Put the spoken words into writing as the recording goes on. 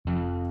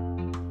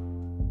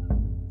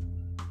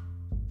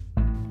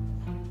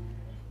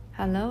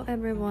Hello,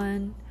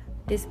 everyone.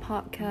 This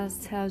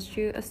podcast tells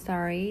you a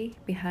story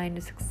behind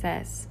the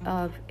success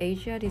of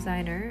Asia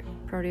designer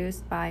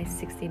produced by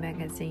 60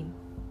 Magazine.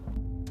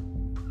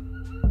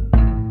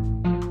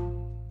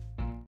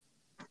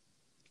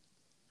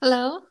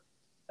 Hello.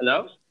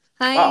 Hello?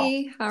 Hi,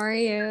 Wow. how are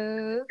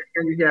you?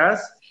 Can you hear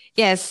us?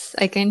 Yes,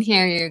 I can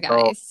hear you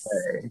guys.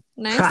 Okay.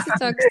 Nice to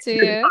talk to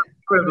you.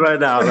 Good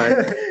right now,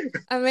 like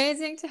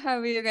Amazing to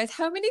have you guys.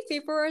 How many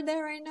people are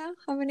there right now?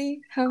 How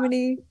many?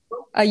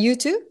 You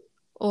two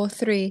or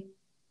three?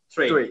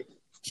 three.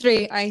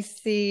 Three, I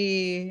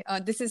see.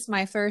 This is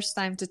my first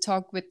time to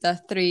talk with the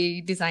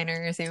three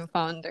designers and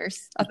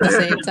founders at the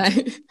same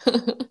time.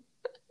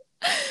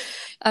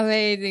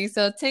 Amazing.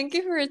 So thank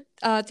you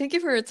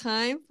for your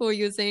time for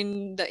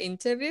using the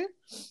interview.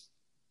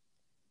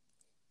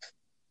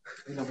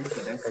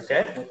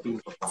 Okay.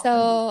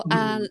 So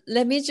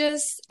let me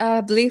just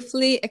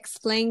briefly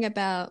explain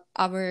about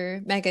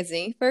our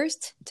magazine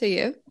first to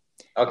you.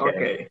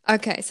 Okay.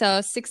 Okay,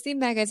 so 60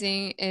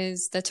 Magazine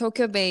is the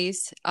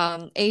Tokyo-based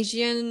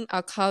Asian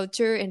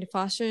culture and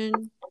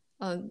fashion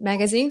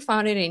magazine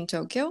founded in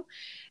Tokyo,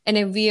 and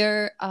then we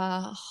are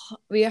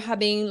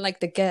having like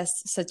the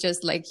guests such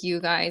as like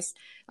you guys,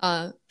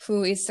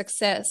 who is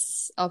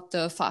success of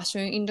the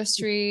fashion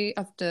industry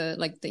of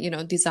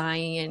the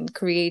design and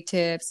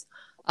creatives,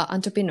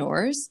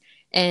 entrepreneurs,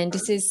 and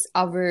this is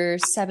our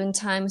 7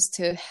 times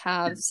to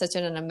have such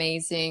an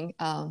amazing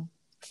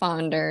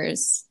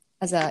founders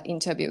as an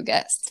interview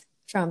guest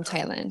from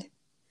Thailand.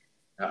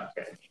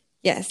 Okay.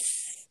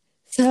 Yes.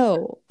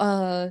 So,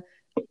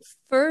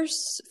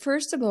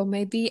 first of all,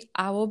 maybe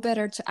I will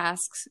better to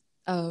ask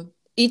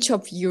each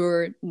of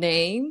your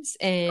names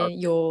and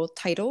your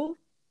title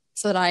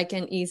so that I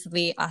can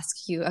easily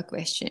ask you a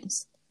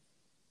questions.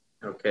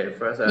 Okay.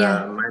 First,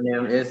 my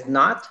name is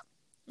Nat.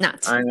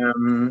 I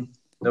am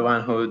the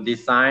one who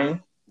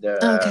designed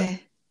the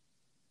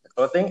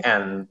clothing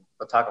and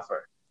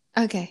photographer.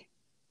 Okay.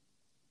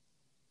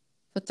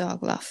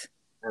 Photograph.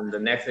 And the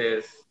next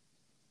is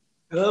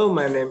Hello,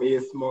 my name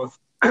is Moss.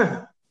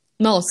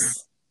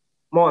 Moss.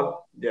 Moss,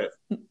 yes.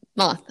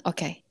 Moss,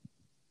 okay.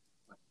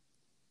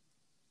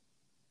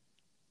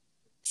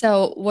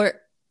 So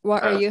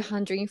what are you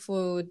handling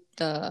for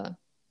the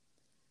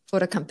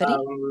company?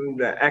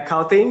 The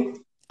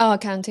accounting. Oh,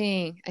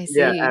 accounting. I see.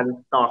 Yeah,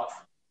 and stocks.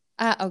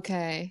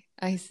 Okay.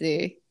 I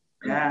see.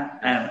 Yeah,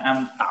 and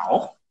I'm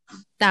Tao.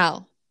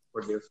 Tao.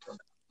 producer.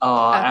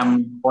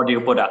 I'm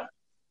produce product.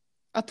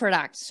 A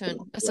production.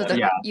 So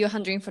you're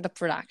handling for the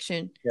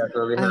production. Yeah,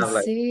 so we have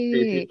like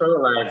 3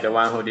 people, like the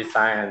one who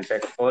design and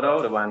take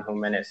photo, the one who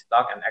manage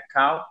stock and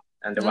account,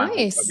 and the one who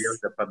produce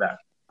the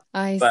product.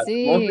 But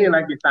mostly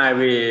like design,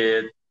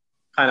 we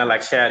kind of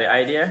like share the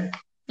idea.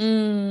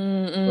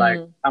 Like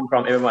come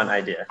from everyone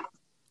idea.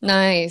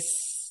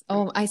 Nice.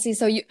 Oh, I see.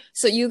 So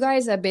you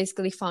guys are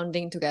basically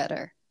founding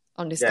together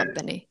on this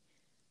company.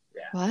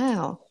 Yeah.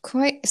 Wow,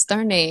 quite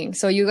stunning.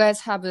 So you guys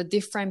have a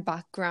different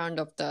background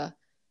of the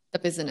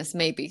business,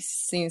 maybe,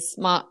 since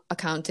Smart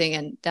accounting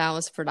and that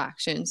was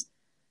productions,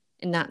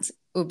 and that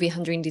would be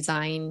handling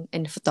design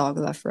and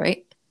photography,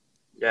 right?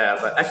 Yeah,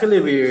 but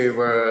actually we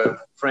were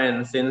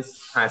friends since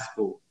high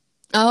school.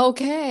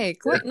 Okay,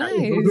 quite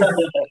nice.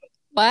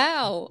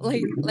 Wow,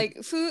 like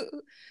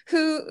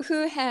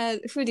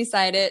who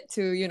decided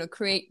to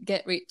create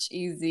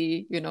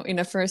Getricheasy in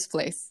the first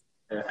place?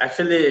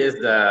 Actually, it's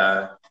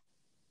the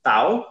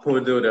Tao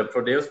who do the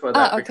produce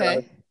product.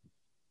 Because,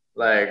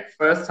 like,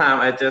 first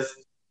time I just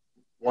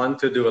want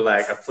to do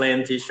like a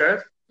plain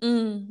T-shirt,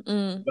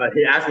 but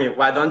he asked me,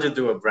 "Why don't you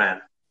do a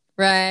brand?"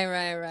 Right.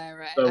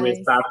 So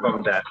we start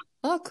from that.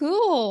 Oh,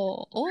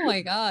 cool! Oh my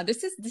God,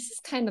 this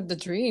is kind of the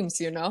dreams,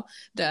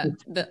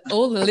 that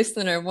all the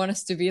listener want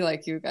us to be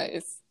like you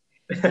guys,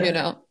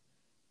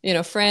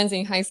 friends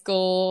in high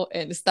school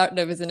and start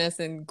the business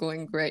and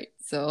going great.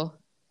 So.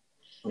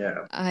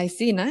 Yeah. I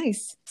see.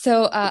 Nice.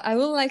 So I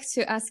would like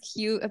to ask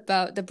you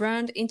about the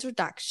brand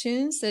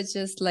introduction, such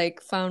as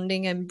like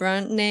founding and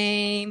brand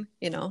name,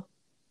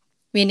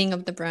 meaning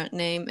of the brand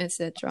name,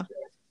 etc.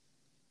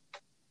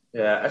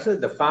 Yeah, actually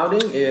the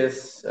founding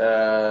is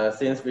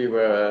since we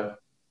were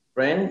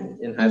friends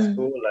in high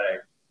school,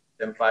 like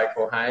Senpai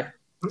Kohai.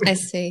 I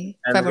see.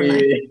 And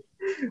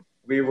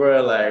we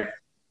were like,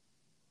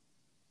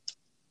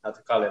 how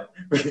to call it?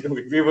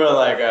 we were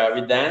like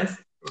we danced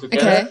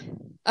together.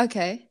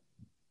 Okay.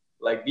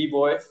 Like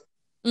B-boys.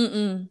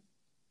 And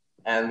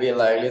we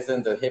like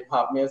listen to hip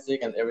hop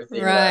music and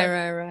everything.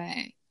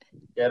 Right.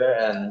 Together,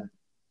 and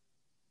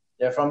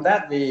yeah, from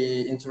that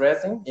we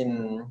interesting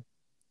in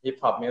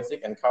hip hop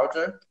music and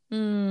culture.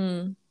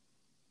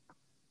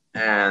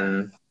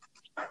 And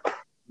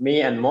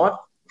me and Maud,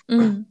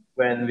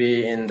 when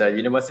we in the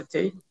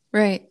university,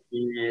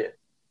 we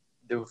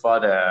do for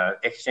the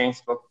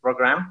exchange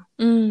program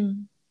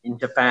in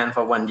Japan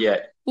for 1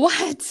 year.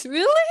 What?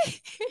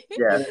 Really?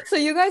 Yeah. So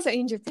you guys are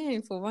in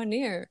Japan for 1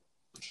 year?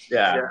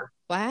 Yeah.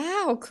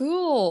 Wow,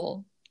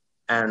 cool.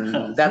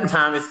 And that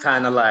time is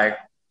kind of like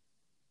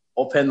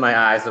opened my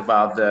eyes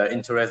about the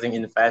interesting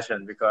in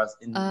fashion, because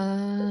in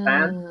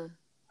Japan,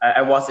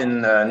 I was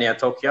in near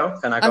Tokyo,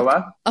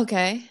 Kanagawa.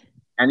 Okay.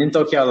 And in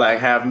Tokyo, like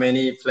have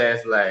many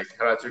places like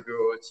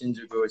Harajuku,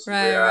 Shinjuku,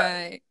 Shibuya.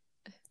 Right.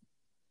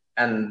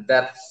 And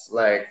that's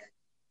like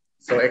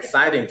so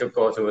exciting to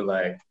go to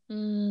like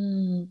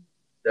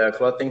the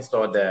clothing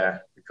store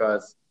there,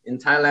 because in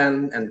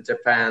Thailand and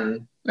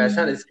Japan,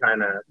 fashion is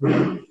kind of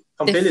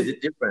completely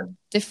different.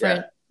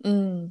 Different.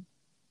 Yeah.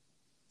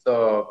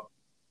 So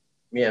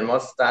me and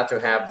Moss start to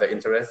have the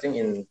interesting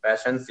in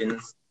fashion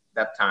since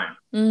that time.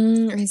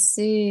 I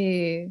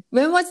see.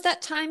 When was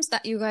that times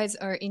that you guys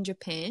are in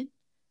Japan?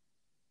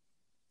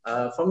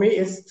 For me,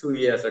 it's 2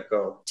 years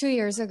ago. 2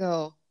 years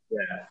ago.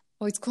 Yeah.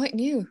 Oh, it's quite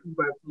new.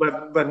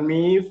 But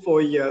me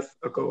 4 years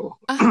ago.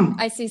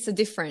 I see. It's a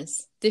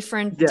difference.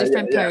 Different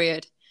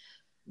period.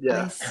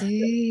 Yeah. I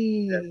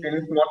see. Yeah.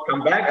 Since Moss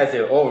come back, I say,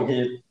 oh,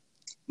 he's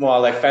more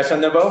like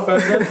fashionable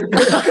person.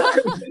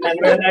 and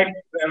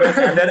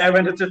then I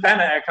went to Japan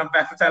and I come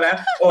back to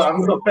Thailand. Oh,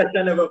 I'm a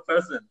fashionable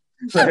person.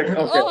 Like, okay.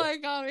 Oh my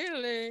God,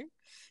 really?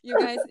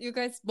 You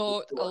guys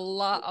bought a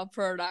lot of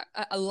product,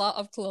 a lot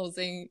of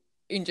clothing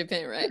in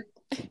Japan, right?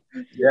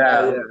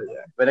 Yeah.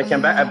 When I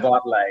came back, I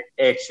bought like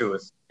 8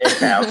 shoes, 8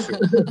 pair of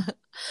shoes.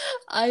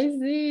 I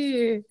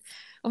see.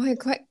 Oh,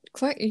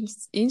 quite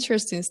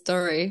interesting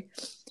story.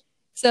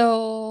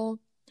 So,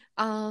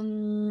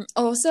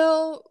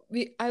 also,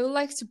 I would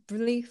like to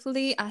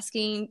briefly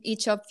asking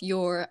each of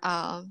your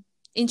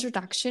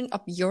introduction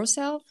of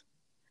yourself,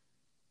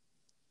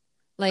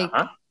 like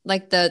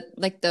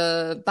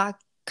the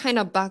kind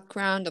of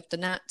background of the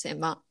Nat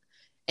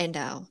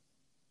and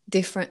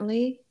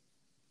differently.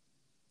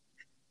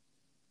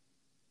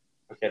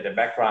 Okay, the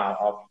background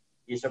of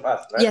each of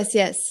us, right?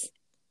 Yes.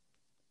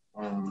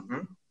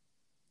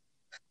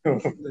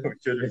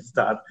 Should we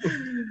start?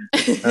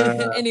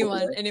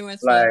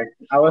 Anyone's like fine.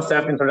 Our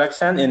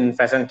self-introduction in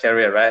fashion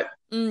career, right?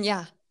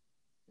 Yeah.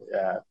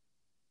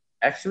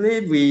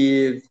 Actually,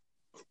 we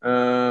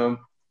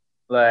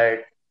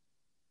like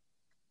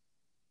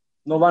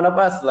no one of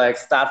us like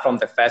start from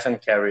the fashion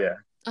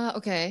career.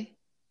 Okay.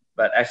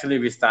 But actually,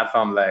 we start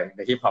from like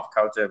the hip hop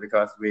culture,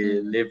 because we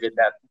live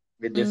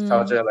with this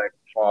culture like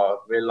for a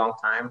very long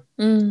time.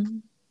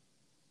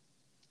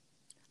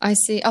 I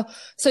see. Oh,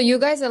 so you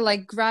guys are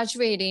like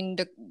graduating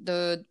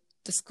the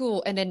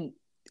school and then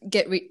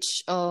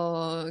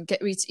Getricheasy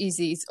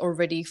is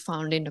already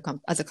founded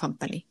as a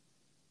company.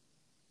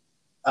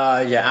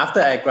 After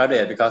I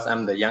graduated, because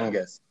I'm the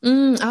youngest.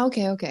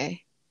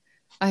 Okay.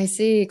 I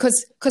see.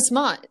 Cause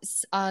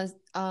Matt's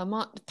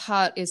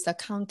part is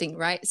accounting,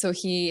 right? So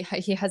he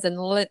has a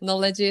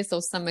knowledge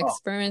or some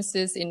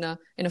experiences in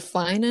a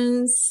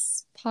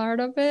finance part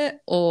of it,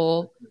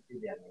 or.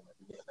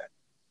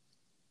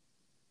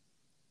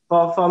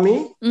 For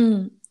me,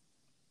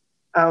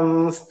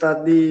 I'm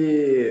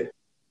study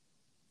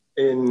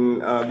in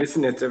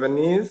business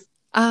Japanese.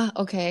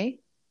 Okay.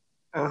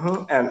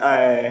 And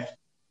I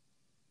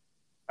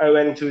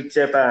went to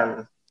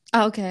Japan.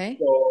 Okay.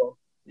 So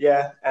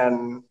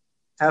and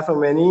have so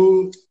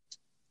many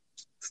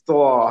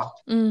store.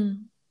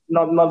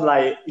 Not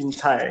like in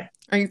Thai.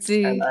 I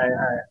see. And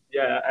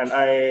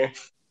I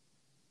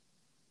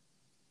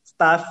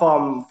start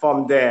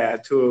from there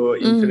to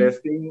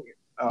interesting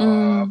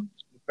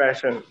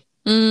fashion.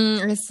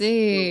 I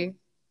see.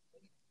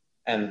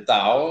 And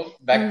Tao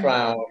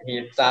background,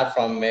 he start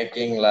from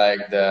making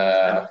like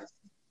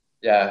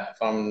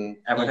from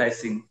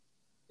advertising.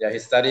 He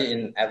studied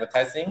in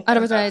advertising.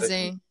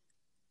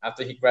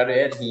 After he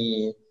graduated,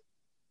 he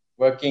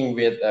working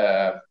with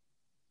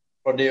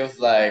produce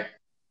like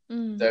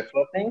the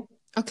clothing.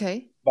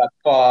 Okay. But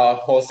for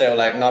wholesale,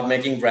 like not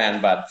making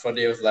brand, but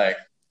produce like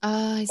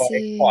I for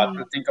see. export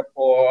to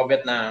Singapore,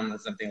 Vietnam,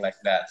 something like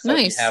that. So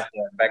nice. We have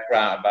the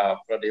background about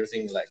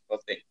producing like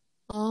clothing.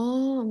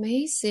 Oh,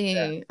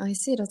 amazing! I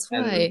see. That's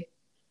why.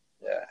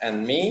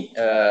 And me,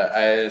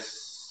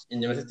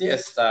 in university, I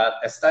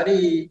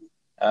study.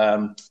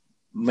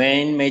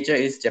 Main major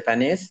is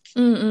Japanese,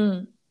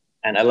 and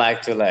I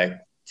like to like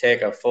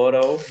take a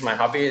photo. My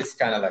hobby is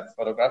kind of like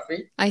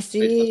photography. I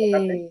see.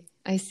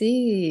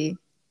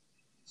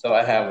 So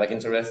I have like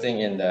interesting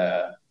in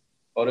the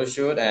photo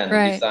shoot and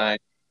design.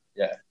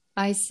 Yeah.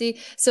 I see.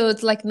 So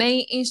it's like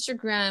main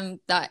Instagram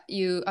that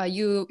you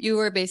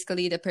were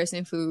basically the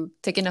person who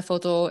taking a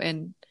photo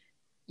and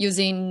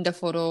using the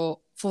photo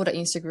for the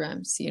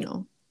Instagrams, you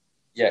know.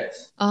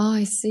 Yes. Oh,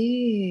 I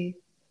see.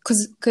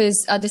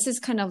 Because this is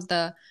kind of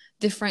the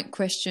different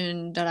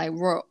question that I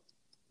wrote,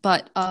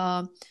 but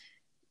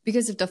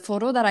because of the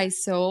photo that I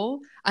saw,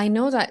 I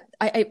know that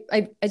I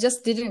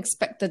just didn't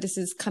expect that this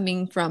is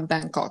coming from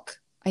Bangkok.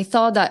 I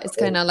thought that it's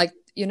kind of like,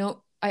 you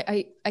know,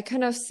 I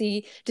kind of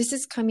see this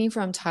is coming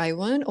from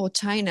Taiwan or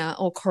China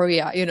or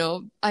Korea, you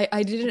know.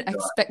 I didn't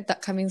expect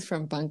that coming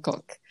from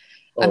Bangkok.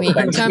 I mean,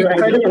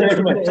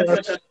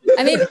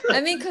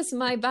 because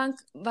my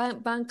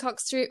Bangkok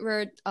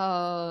streetwear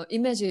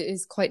image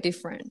is quite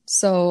different.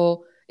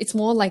 So it's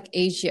more like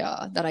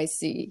Asia that I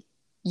see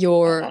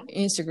your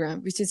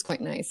Instagram, which is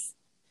quite nice.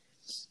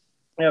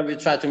 Yeah, we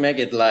try to make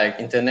it like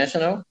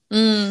international.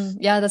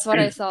 Yeah, that's what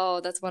I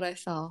saw.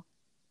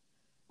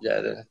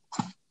 Yeah.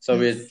 So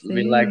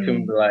we like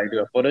to like do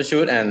a photo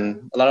shoot,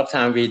 and a lot of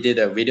time we did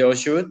a video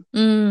shoot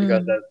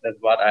because that's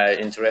what I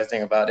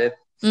interesting about it,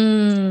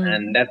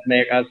 and that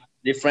make us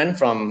different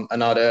from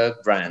another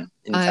brand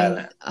in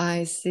Thailand.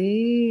 I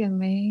see,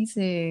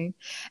 amazing.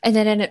 And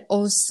then I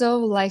also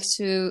like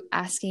to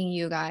asking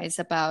you guys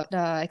about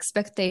the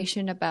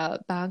expectation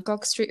about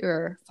Bangkok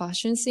streetwear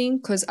fashion scene,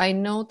 because I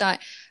know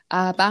that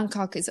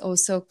Bangkok is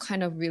also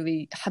kind of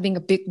really having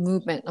a big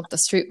movement of the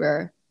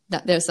streetwear.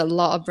 That there's a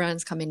lot of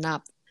brands coming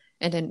up,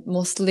 and then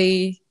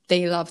mostly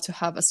they love to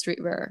have a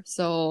streetwear.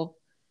 So,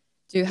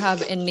 do you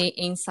have any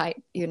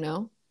insight?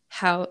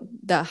 How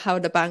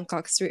the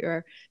Bangkok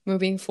streetwear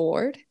moving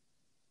forward?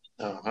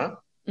 Yeah,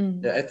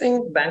 I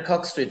think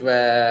Bangkok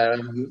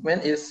streetwear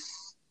movement is,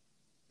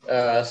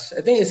 I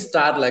think it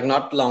started like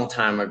not long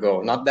time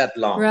ago, not that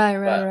long.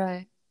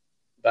 Right.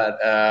 But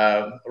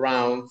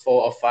around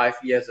 4 or 5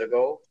 years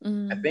ago,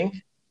 I think,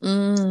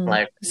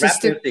 like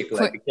rap music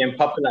like became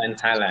popular in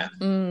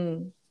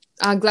Thailand.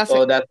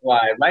 So that's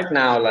why right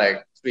now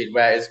like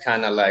streetwear is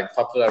kind of like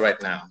popular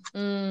right now.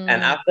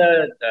 And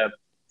after the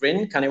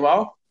Prince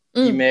Carnival,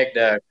 he make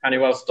the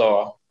Carnival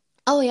store.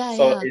 Oh yeah,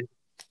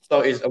 So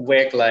it's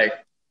awake like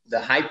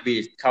the hype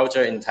beast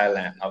culture in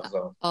Thailand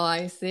also. Oh,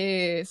 I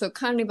see. So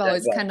Carnival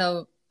is kind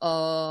of,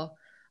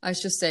 I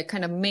should say,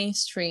 kind of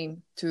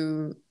mainstream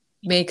to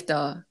make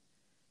the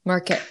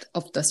market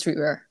of the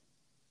streetwear.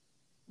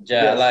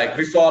 Yeah, like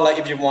before, like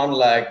if you want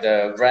like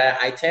the rare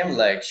item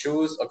like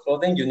shoes or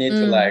clothing, you need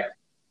to like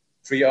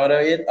pre-order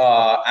it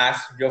or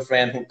ask your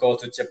friend who go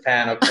to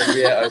Japan or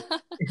Korea or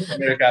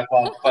America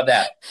for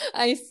that.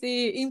 I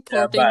see,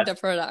 importing the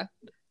product.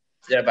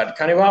 Yeah, but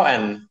Carnival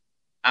and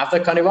after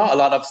Carnival, a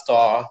lot of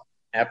stores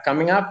have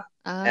coming up,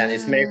 and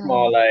it's make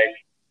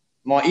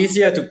more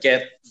easier to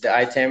get the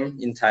item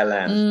in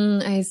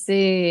Thailand. I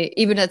see.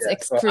 Even it's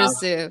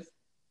exclusive.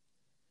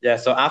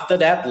 So after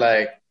that,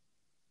 like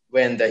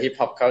when the hip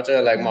hop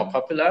culture like more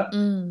popular,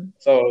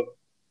 so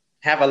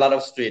have a lot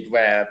of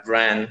streetwear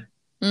brand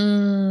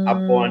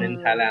are born in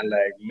Thailand,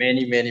 like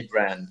many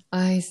brands.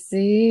 I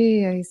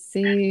see.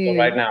 So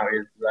right now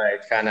it's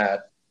like kind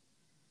of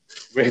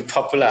very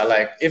popular.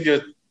 Like if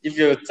you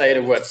say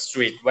the word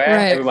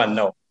streetwear, everyone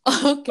knows.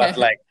 Okay. But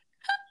like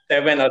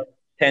 7 or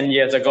 10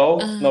 years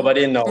ago,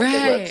 nobody knows the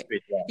word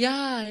streetwear.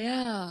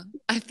 Yeah.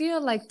 I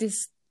feel like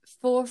this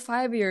 4 or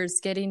 5 years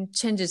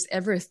changes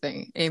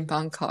everything in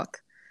Bangkok.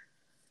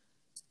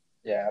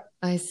 Yeah.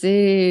 I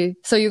see.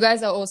 So you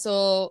guys are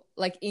also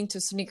like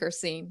into sneaker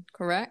scene,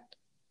 correct?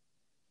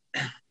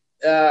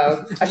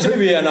 Actually,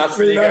 we are not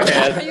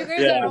sneakerheads. You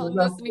guys are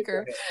not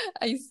sneaker.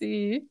 I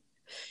see.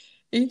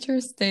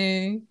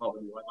 Interesting. Oh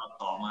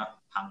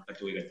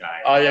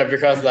yeah,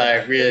 because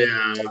like we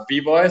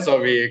b-boys,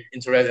 so we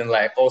interested in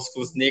like old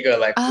school sneaker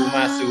like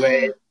Puma,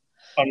 Suede,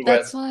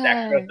 Converse,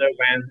 Jack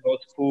Vans,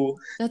 old school.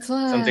 That's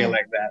why. Something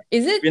like that.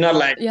 Is it? We're not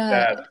like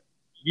the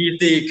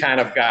Yeezy kind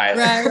of guys.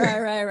 Right.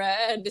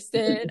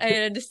 I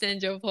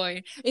understand your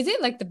point. Is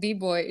it like the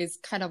b-boy is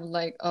kind of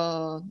like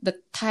the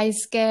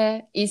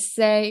Taisuke,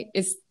 Issei?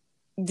 Is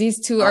these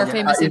two are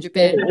famous in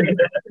Japan?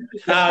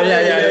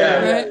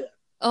 Yeah. Right?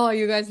 Oh,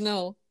 you guys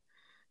know.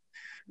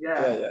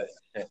 Yeah.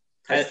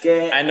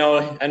 I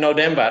know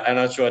them, but I'm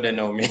not sure they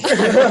know me.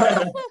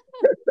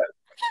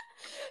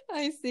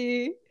 I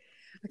see.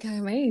 Okay,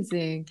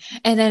 amazing.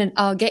 And then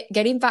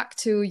getting back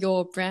to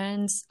your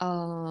brand's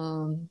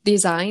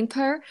design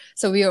part.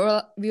 So we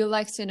would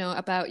like to know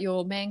about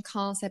your main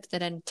concept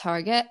and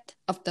target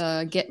of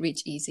the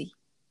Getricheasy.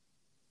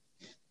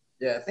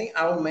 Yeah, I think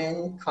our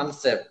main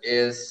concept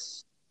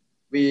is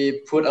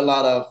we put a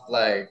lot of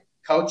like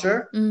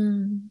culture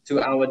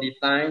to our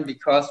design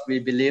because we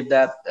believe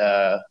that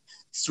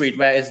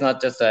streetwear is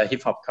not just a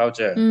hip hop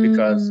culture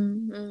because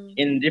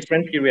in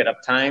different period of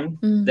time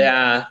there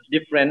are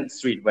different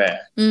streetwear.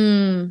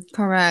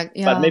 Correct.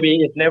 Yeah. But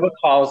maybe it's never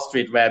called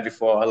streetwear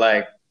before.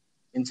 Like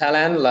in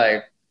Thailand,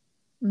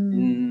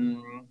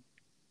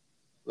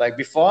 like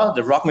before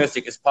the rock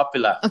music is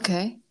popular.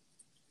 Okay.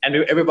 And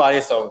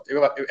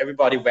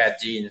everybody wear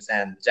jeans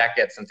and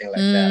jackets, something like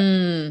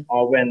that.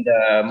 Or when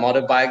the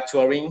motorbike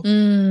touring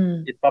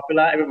is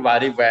popular,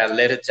 everybody wear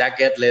leather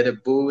jacket, leather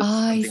boots,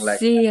 something like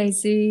that. I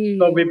see.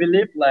 So we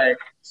believe like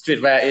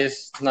streetwear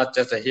is not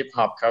just a hip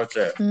hop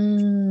culture.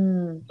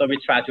 So we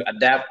try to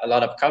adapt a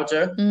lot of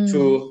culture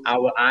through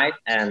our eyes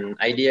and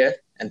idea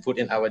and put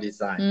in our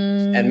design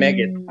and make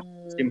it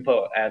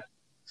simple as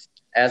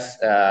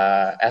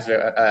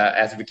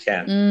we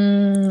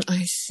can.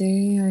 I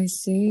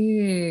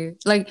see.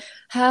 Like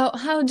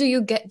how do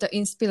you get the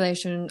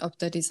inspiration of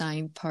the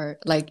design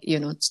part? Like,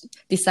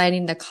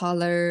 deciding the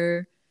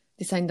color,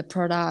 design the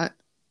product,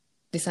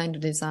 design the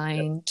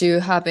design. Do you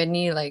have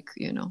any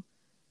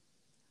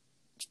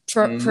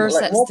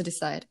process to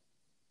decide?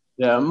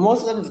 Yeah,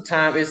 most of the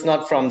time it's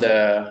not from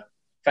the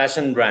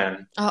fashion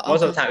brand.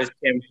 Most of the time it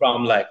came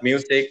from like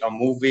music or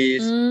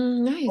movies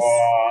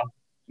or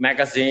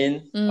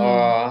magazine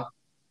or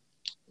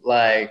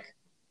like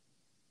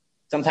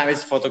sometimes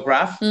it's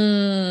photograph.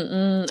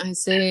 I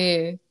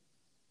see.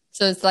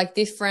 So it's like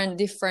different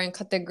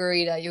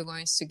category that you're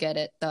going to get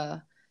it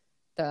the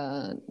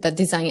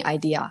design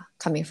idea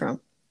coming from.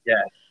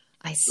 Yeah.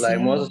 I see. Like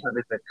most of the time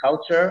it's a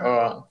culture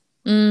or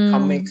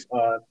comics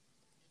or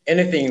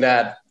anything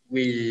that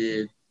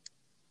we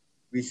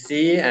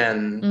see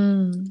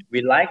and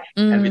we like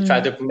and we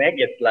try to make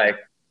it like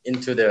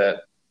into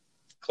the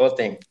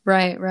clothing.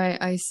 Right.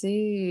 I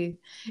see.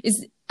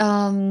 Is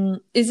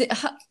it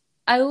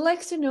I would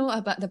like to know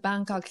about the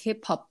Bangkok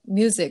hip hop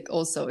music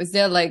also. Is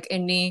there like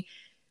any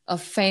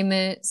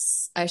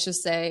famous, I should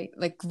say,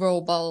 like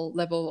global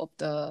level of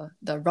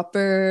the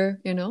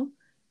rapper, you know,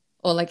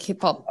 or like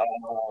hip hop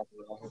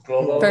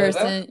global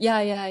person?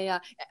 Yeah.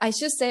 I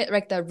should say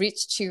like the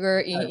Rich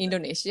Chigger in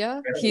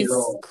Indonesia. He's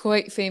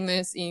quite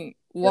famous in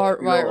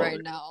worldwide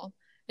right now.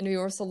 And we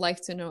also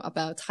like to know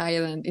about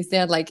Thailand. Is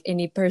there like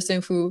any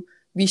person who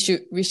we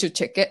should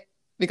check it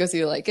because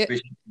you like it?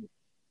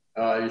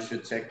 You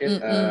should check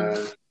it.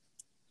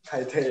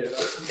 Titanium.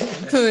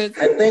 Good.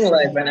 I think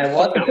like when I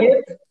was a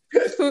kid,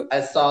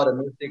 I saw the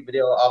music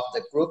video of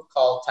the group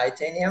called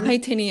Titanium.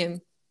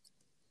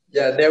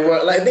 Yeah, they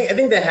were like I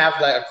think they have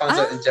like a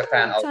concert in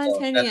Japan also.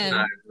 Titanium. That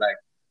time, like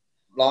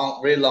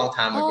really long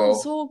time ago.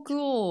 Oh, so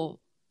cool.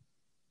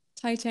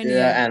 Titanium.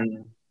 Yeah,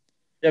 and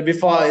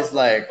before it's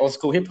like old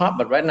school hip hop,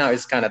 but right now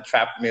it's kind of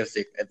trap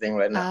music. I think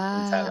right now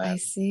in Thailand.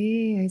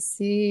 I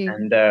see.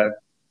 And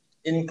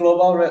in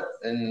global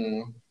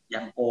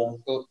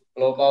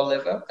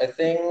level, I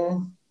think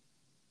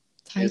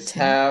it's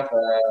have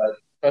a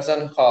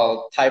person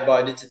called Thai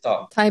Boy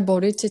Digital.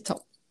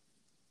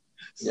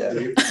 Yeah.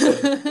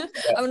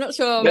 I'm not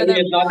sure whether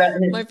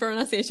my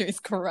pronunciation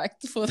is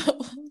correct for that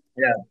one.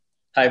 Yeah,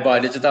 Thai Boy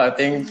Digital. I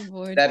think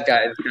that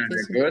guy is kind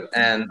of good,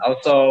 and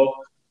also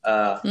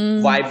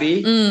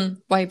YB.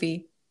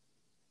 YB.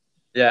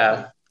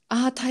 Yeah.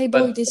 Thai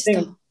Boy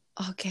Digital.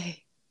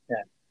 Okay.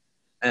 Yeah,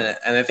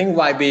 and I think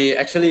YB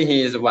actually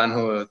he is the one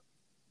who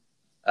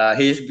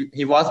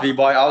he was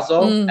B-boy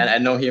also, and I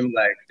know him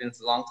like since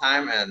a long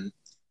time, and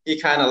he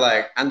kind of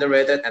like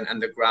underrated and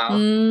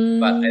underground,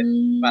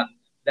 but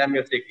that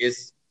music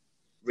is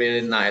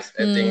really nice.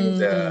 I think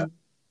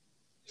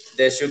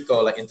they should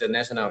go like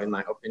international in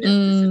my opinion.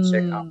 You should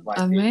check out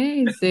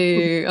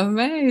YB.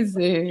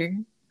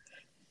 Amazing.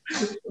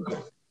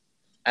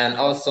 And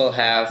also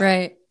have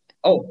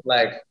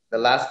like the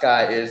last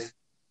guy is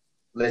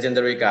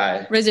legendary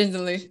guy.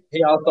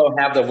 He also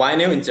have the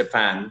vinyl in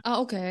Japan.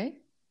 Oh, okay.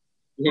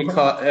 He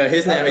called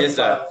his name is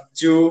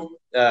Ju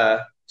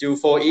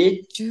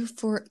 4E. Ju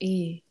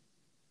 4E.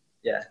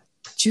 Yeah.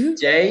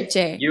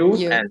 J U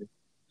and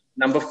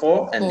number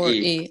 4 and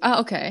E.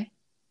 Okay.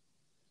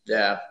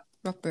 Yeah.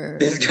 Rapper.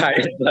 This guy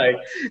is like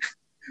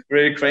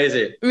really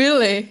crazy.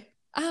 Really?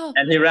 Oh.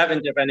 And he rap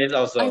in Japanese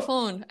also.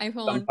 iPhone.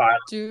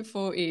 Ju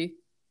 4E.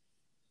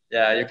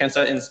 Yeah, you can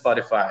search in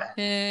Spotify.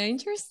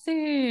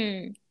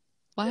 Interesting.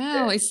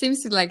 Wow, it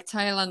seems like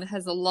Thailand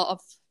has a lot of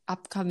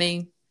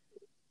upcoming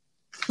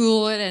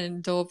cool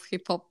and dope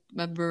hip hop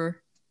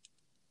member.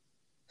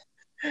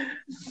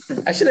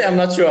 Actually, I'm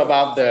not sure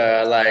about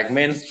the like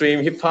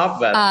mainstream hip hop,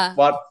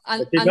 but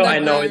the people I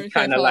know is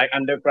kind of like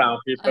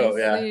underground people.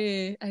 I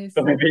see.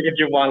 So maybe if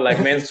you want like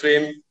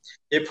mainstream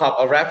hip hop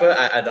or rapper,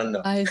 I don't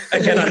know. I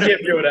cannot give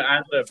you the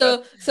answer.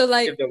 So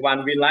like if the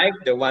one we like,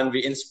 the one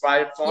we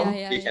inspired from,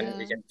 we can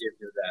give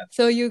you that.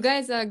 So you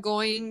guys are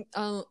going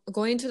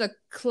to the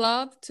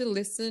club to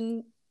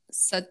listen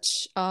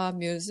such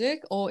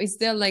music, or is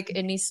there like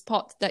any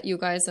spot that you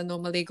guys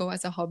normally go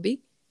as a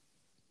hobby?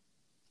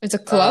 It's a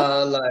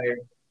club?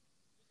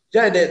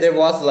 There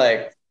was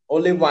like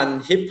only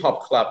one hip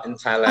hop club in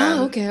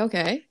Thailand.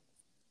 Okay.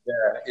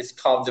 Yeah, it's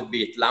called the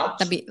Beat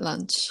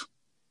Lounge.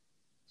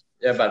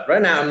 Yeah, but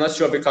right now I'm not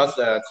sure because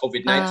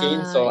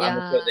COVID-19, so I'm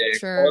not sure they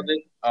closed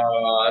it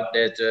or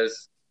they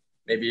just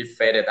maybe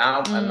faded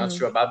out. I'm not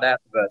sure about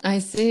that. But I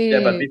see. Yeah,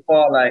 but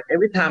before like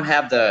every time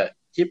have the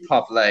hip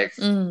hop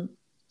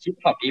hip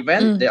hop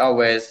event, they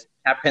always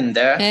happen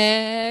there.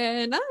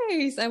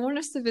 Nice. I want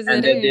us to visit.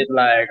 And they did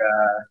like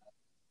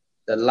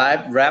the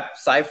live rap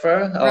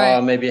cipher,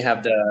 or maybe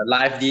have the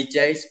live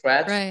DJ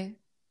scratch. Right.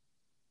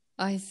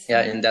 I see.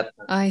 Yeah, in that.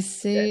 I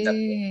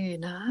see.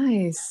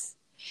 Nice.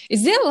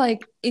 Is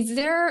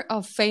there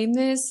a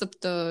famous of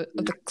the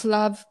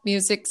club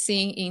music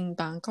scene in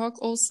Bangkok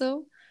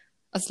also,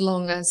 as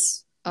long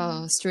as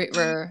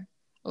streetwear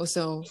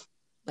also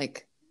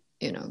like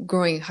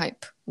growing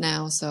hype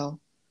now? So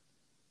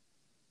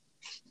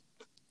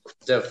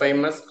the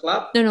famous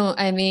club? No,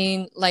 I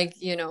mean like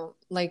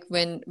like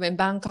when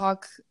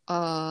Bangkok,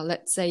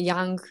 let's say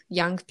young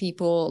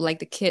people, like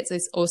the kids,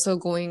 is also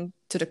going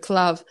to the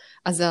club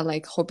as a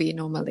like hobby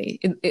normally.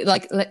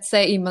 Like let's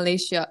say in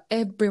Malaysia,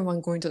 everyone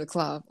going to the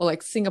club, or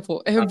like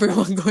Singapore,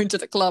 everyone going to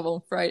the club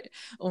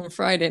on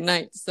Friday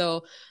night.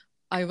 So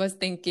I was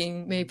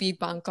thinking maybe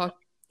Bangkok,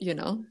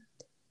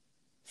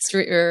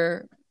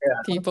 streetwear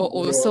people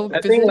also.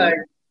 I think like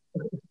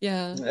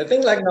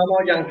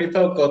normal young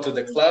people go to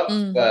the club,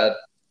 but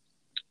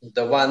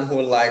the one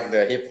who like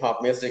the hip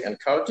hop music and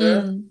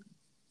culture,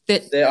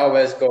 they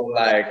always go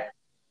like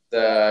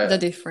the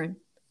different.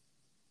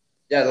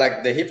 yeah,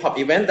 like the hip hop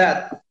event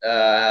that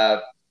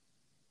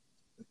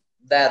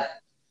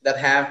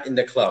have in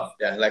the club.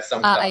 Yeah, like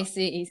some club. I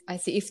see.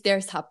 If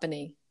there's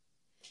happening.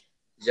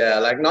 Yeah,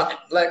 not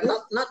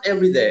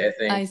every day, I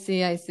think. I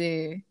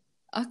see.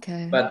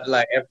 Okay. But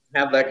like if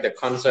have like the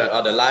concert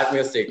or the live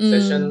music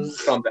session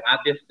from the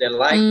artist they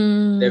like,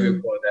 they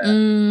will go there.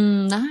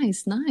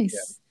 Nice. Yeah.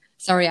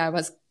 Sorry, I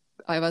was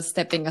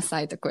stepping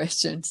aside the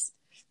questions,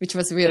 which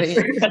was really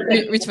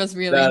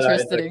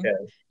interesting. Okay.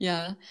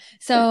 Yeah.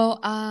 So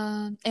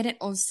and then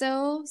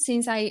also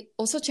since I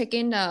also check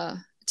in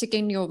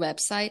your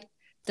website,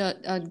 the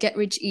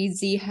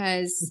Getricheasy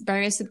has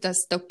various of the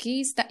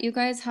stockies that you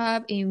guys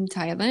have in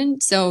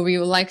Thailand. So we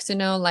would like to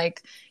know,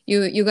 like,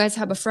 you guys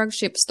have a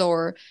flagship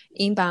store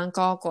in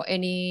Bangkok or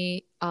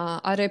any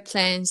other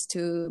plans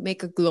to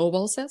make a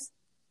global sales?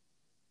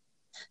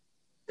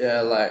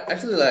 Yeah, like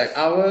actually, like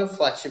our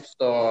flagship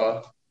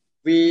store,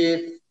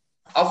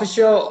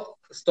 official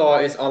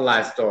store is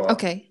online store.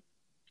 Okay.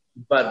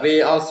 But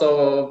we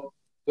also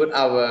put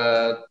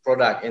our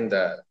product in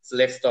the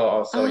select store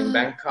also in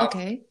Bangkok.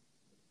 Okay.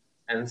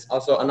 And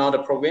also another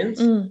province,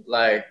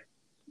 like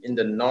in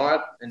the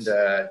north, in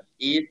the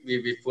east,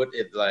 we put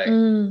it like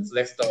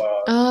select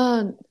store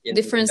in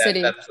different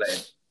city. That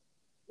place.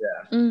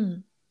 Yeah.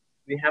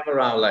 We have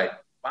around like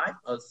 5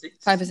 or 6.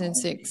 5 and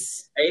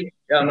 6. 8.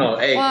 Oh no,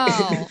 8. Wow.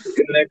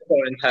 Select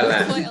store in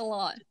Thailand. Quite a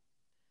lot.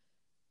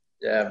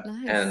 Yeah.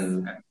 Nice.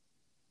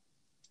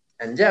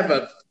 And yeah,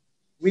 but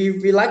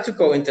we like to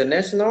go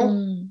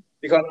international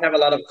because we have a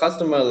lot of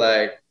customer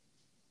like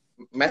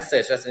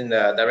message us in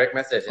the direct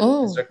message in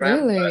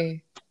Instagram.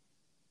 Really?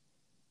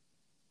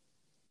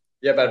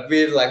 But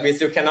we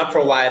still cannot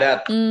provide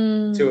that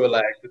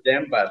to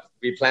them, but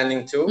we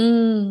planning to.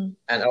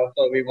 And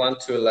also we want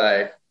to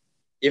like,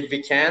 if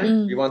we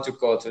can, we want to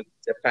go to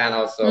Japan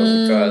also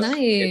because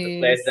it's a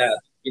place that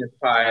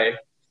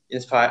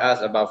inspire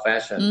us about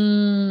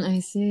fashion. I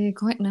see.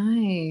 Quite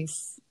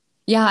nice.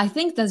 Yeah, I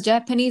think the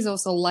Japanese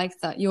also like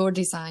that your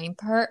design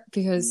part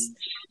because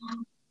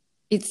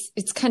it's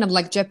kind of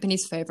like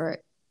Japanese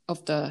favorite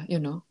of the,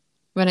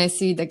 when I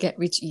see the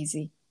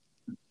Getricheasy.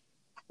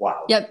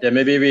 Wow. Yep. Yeah,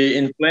 maybe we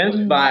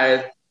influenced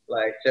by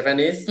like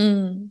Japanese,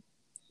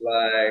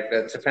 like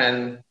the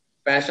Japan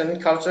fashion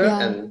culture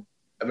and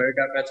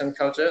American fashion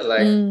culture.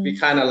 Like we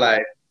kind of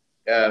like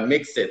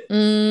mix it.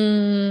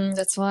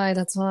 That's why.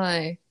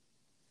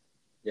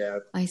 Yeah.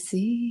 I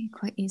see.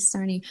 Quite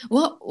interesting.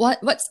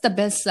 What's the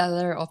best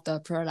seller of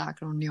the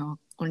product on your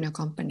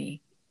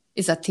company?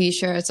 Is it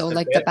t-shirts or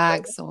like the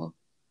bags or?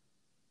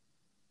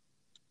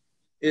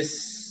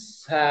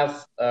 Is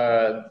have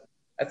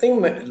I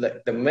think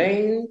like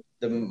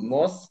the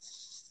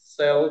most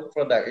sell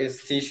product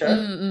is t-shirt,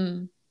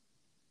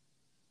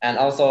 and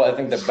also I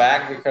think the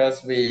bag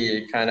because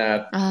we kind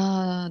of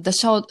the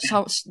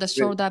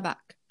shoulder bag.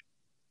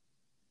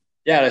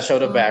 Yeah, the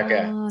shoulder bag.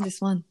 Yeah, this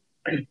one.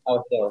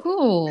 Also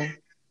cool.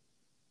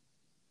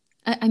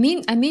 I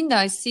mean that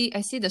I see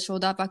the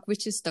shoulder bag,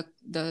 which is the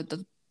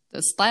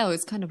style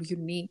is kind of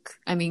unique.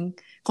 I mean,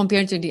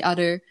 compared to the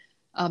other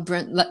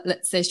brand,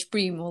 let's say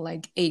Supreme or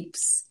like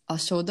Apes, a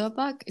shoulder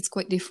bag, it's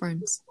quite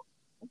different.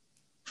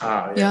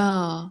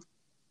 Yeah.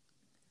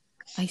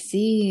 I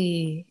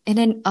see. And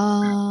then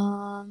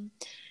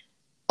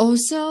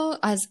also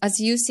as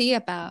you see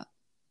about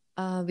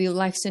we would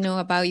like to know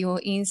about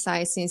your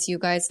insight since you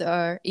guys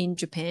are in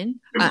Japan.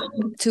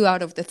 2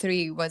 out of the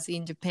 3 was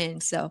in Japan,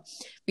 so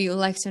we would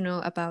like to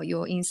know about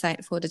your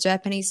insight for the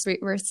Japanese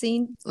streetwear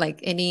scene, like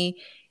any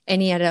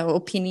other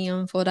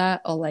opinion for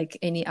that or like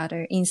any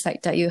other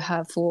insight that you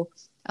have for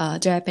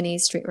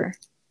Japanese streetwear.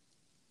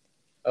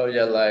 Oh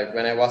yeah, like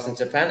when I was in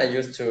Japan, I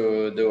used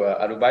to do a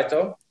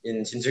arubaito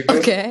in Shinjuku.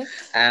 Okay.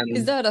 And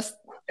is that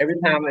every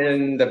time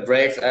in the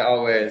breaks, I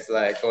always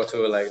like go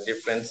to like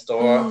different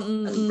store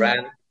and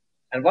brand.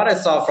 And what I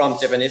saw from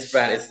Japanese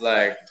brand is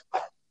like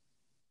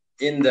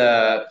in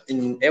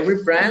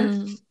every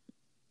brand,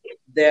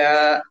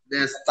 their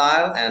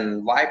style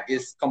and vibe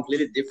is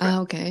completely different.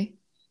 Okay.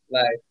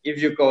 Like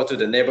if you go to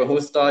the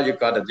neighborhood store, you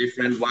got a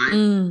different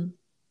vibe.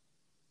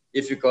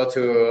 If you go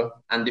to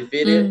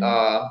Undefeated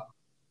or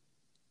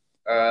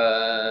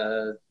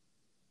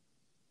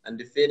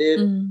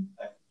Undefeated,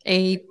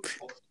 Ape.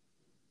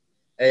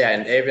 Yeah,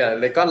 and Ape,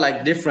 they got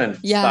like different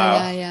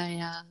style.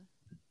 Yeah.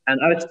 And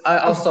I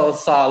also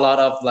saw a lot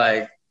of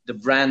like the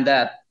brand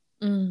that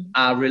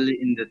are really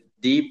in the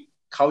deep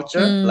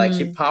culture, like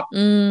hip hop,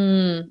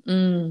 like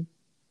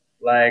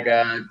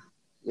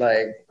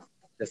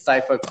the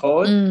Cypher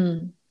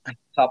Code,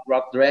 Top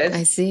Rock Dress.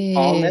 I see.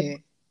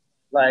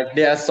 Like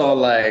they are so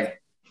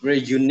like very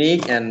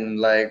unique and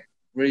like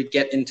really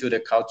get into the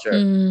culture.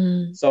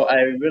 So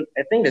I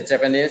think the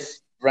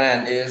Japanese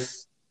brand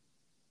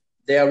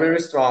they are very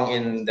strong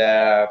in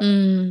their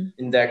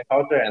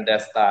culture and their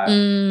style.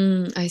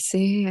 I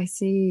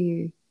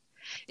see.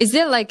 Is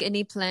there like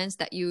any plans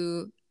that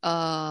you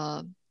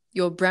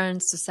your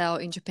brands to sell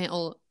in Japan,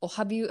 or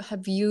have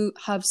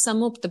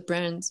some of the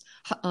brands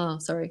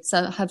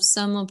have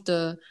some of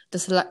the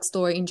select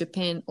store in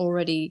Japan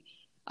already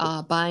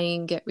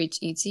buying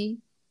Getricheasy?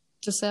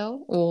 to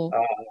sell, or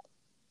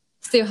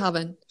still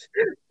haven't,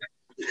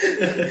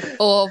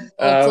 or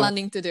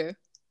planning to do?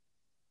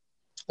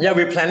 Yeah,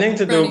 we're planning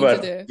to do,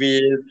 but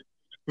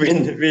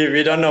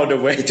we don't know the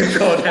way to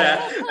go there,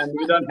 and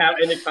we don't have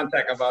any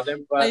contact about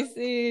them. But I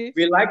see.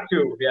 We like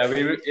to. Yeah,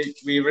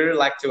 we really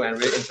like to, and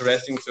really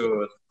interesting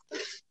to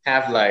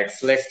have like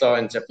select store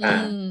in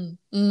Japan.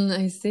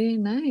 I see.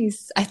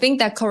 Nice. I think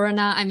that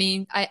Corona. I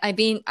mean, I've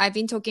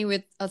been talking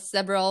with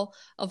several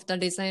of the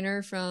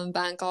designers from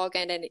Bangkok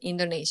and then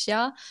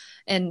Indonesia,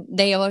 and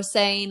they are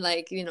saying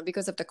like,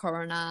 because of the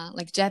Corona,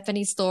 like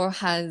Japanese store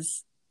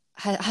has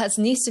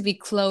needs to be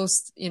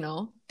closed,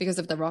 because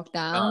of the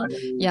lockdown.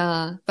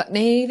 Yeah, but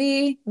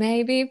maybe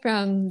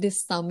from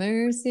this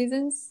summer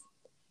seasons,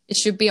 it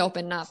should be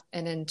open up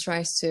and then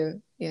tries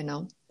to,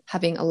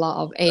 having a lot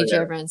of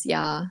Asia brands.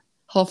 Yeah,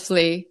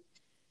 hopefully.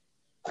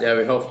 Yeah,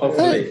 we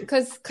hopefully.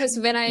 Because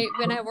when I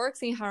work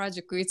in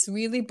Harajuku, it's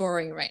really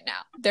boring right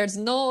now. There's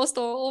no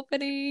store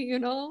opening,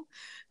 no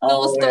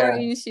store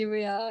in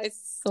Shibuya.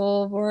 It's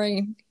so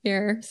boring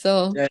here.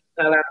 So yeah,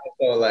 Thailand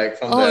also like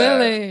from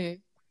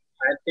really?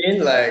 I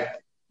think like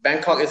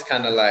Bangkok is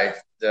kind of like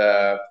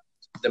the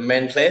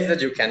main place that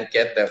you can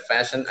get the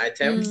fashion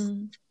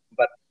items.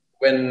 But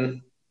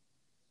when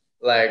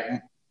like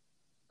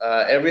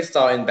every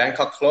store in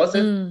Bangkok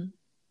closes,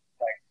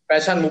 like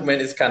fashion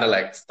movement is kind of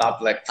like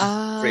stopped, like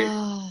free.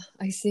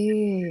 I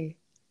see.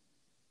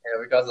 Yeah,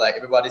 because like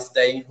everybody's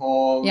staying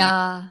home.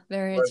 Yeah,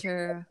 very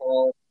true.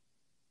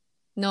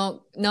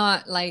 No,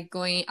 not like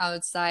going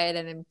outside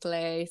and then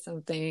play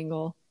something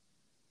or.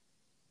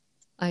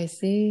 I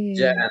see.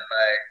 Yeah, and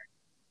like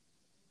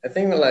I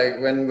think like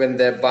when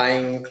they're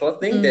buying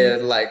clothing, they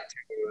like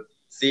to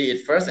see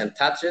it first and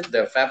touch it,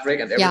 the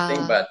fabric and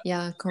everything. But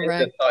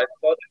correct.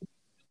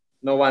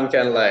 No one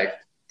can like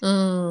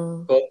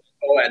go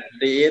and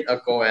see it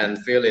or go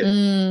and feel it.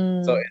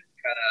 So it's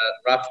kind of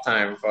rough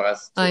time for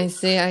us. I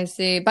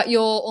see. But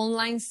your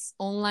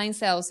online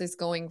sales is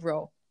going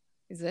raw,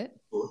 is it?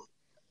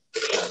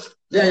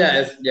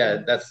 Yeah.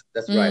 That's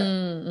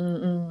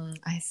right.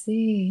 I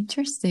see.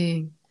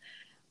 Interesting.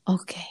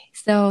 Okay,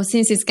 so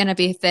since it's gonna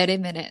be 30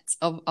 minutes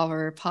of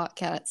our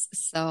podcast,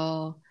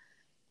 so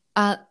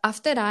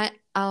after that,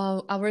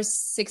 our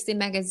 60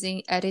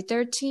 magazine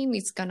editor team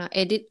is gonna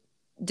edit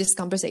these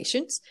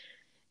conversations,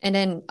 and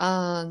then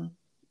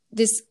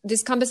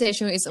this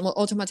conversation is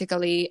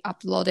automatically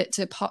uploaded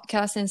to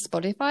podcast and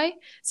Spotify.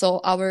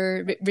 So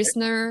our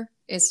listener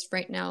is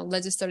right now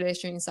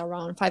registration is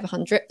around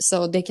 500,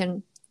 so they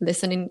can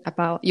listen in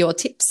about your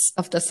tips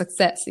of the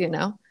success.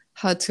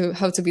 How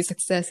to be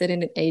successful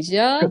in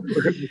Asia.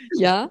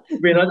 Yeah.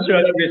 We're not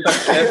sure that we're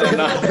successful or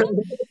not.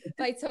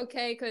 But it's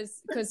okay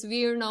because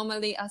we're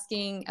normally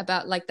asking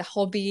about like the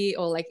hobby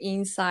or like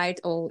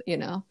insight or,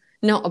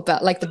 not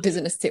about like the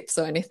business tips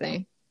or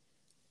anything.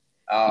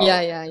 Oh.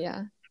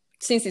 Yeah.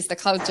 Since it's the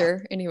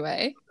culture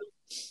anyway.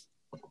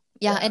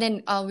 Yeah, and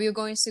then we're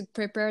going to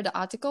prepare the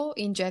article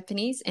in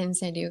Japanese and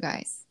send you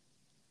guys.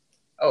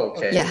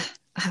 Okay. Yeah.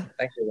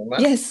 Thank you very much.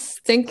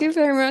 Yes. Thank you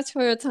very much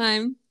for your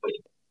time.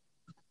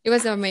 It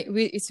was amazing.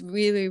 It's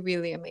really,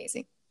 really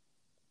amazing.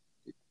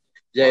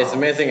 Yeah, it's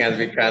amazing, and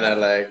we kind of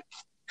like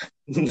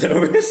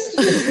nervous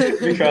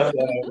because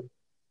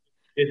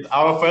it's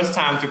our first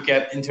time to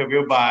get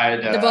interviewed by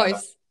the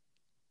boys.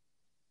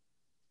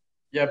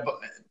 Yeah,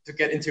 but to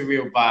get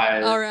interviewed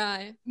by. All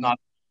right. Not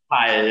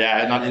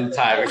Thai, not in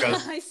Thai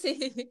because I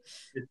see.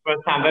 It's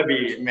first time that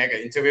we make an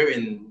interview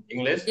in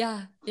English.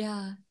 Yeah.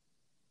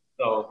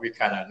 So we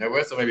kind of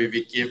nervous. So maybe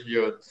we give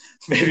you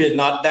maybe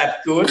not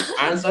that good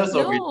answer.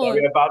 So we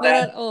sorry about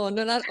that.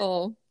 Not at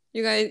all.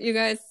 You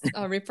guys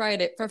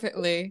replied it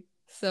perfectly.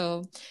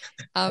 So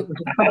I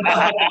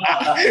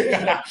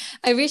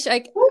wish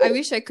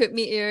I could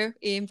meet you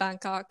in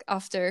Bangkok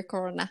after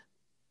Corona.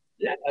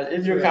 Yeah,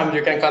 if you come,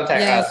 you can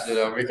contact us.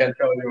 We can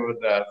show you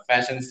the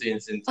fashion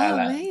scenes in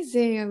Thailand.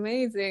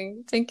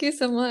 Amazing! Thank you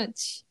so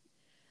much.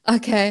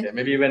 Okay. Yeah,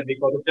 maybe when we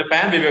go to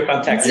Japan, we will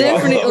contact you.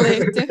 Definitely.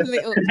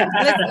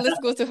 Let's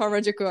go to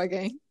Harajuku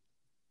again.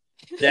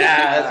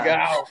 Yeah, let's go.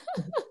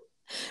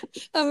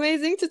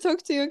 Amazing to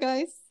talk to you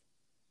guys.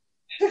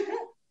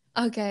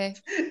 Okay.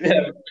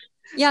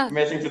 Yeah.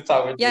 Amazing to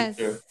talk with you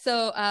too.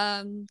 So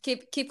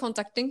keep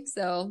contacting.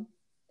 So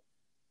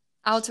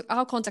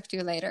I'll contact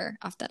you later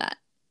after that.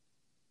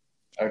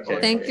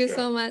 Okay. Thank you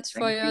so much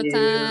for your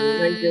time.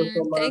 Thank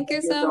you Thank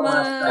you so so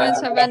much.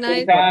 much. Have a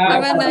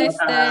nice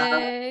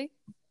day.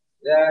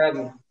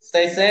 Yeah.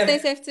 Stay safe. Stay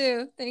safe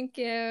too. Thank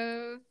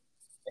you.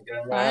 Thank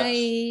you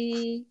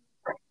very much.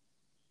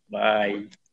 Bye. Bye.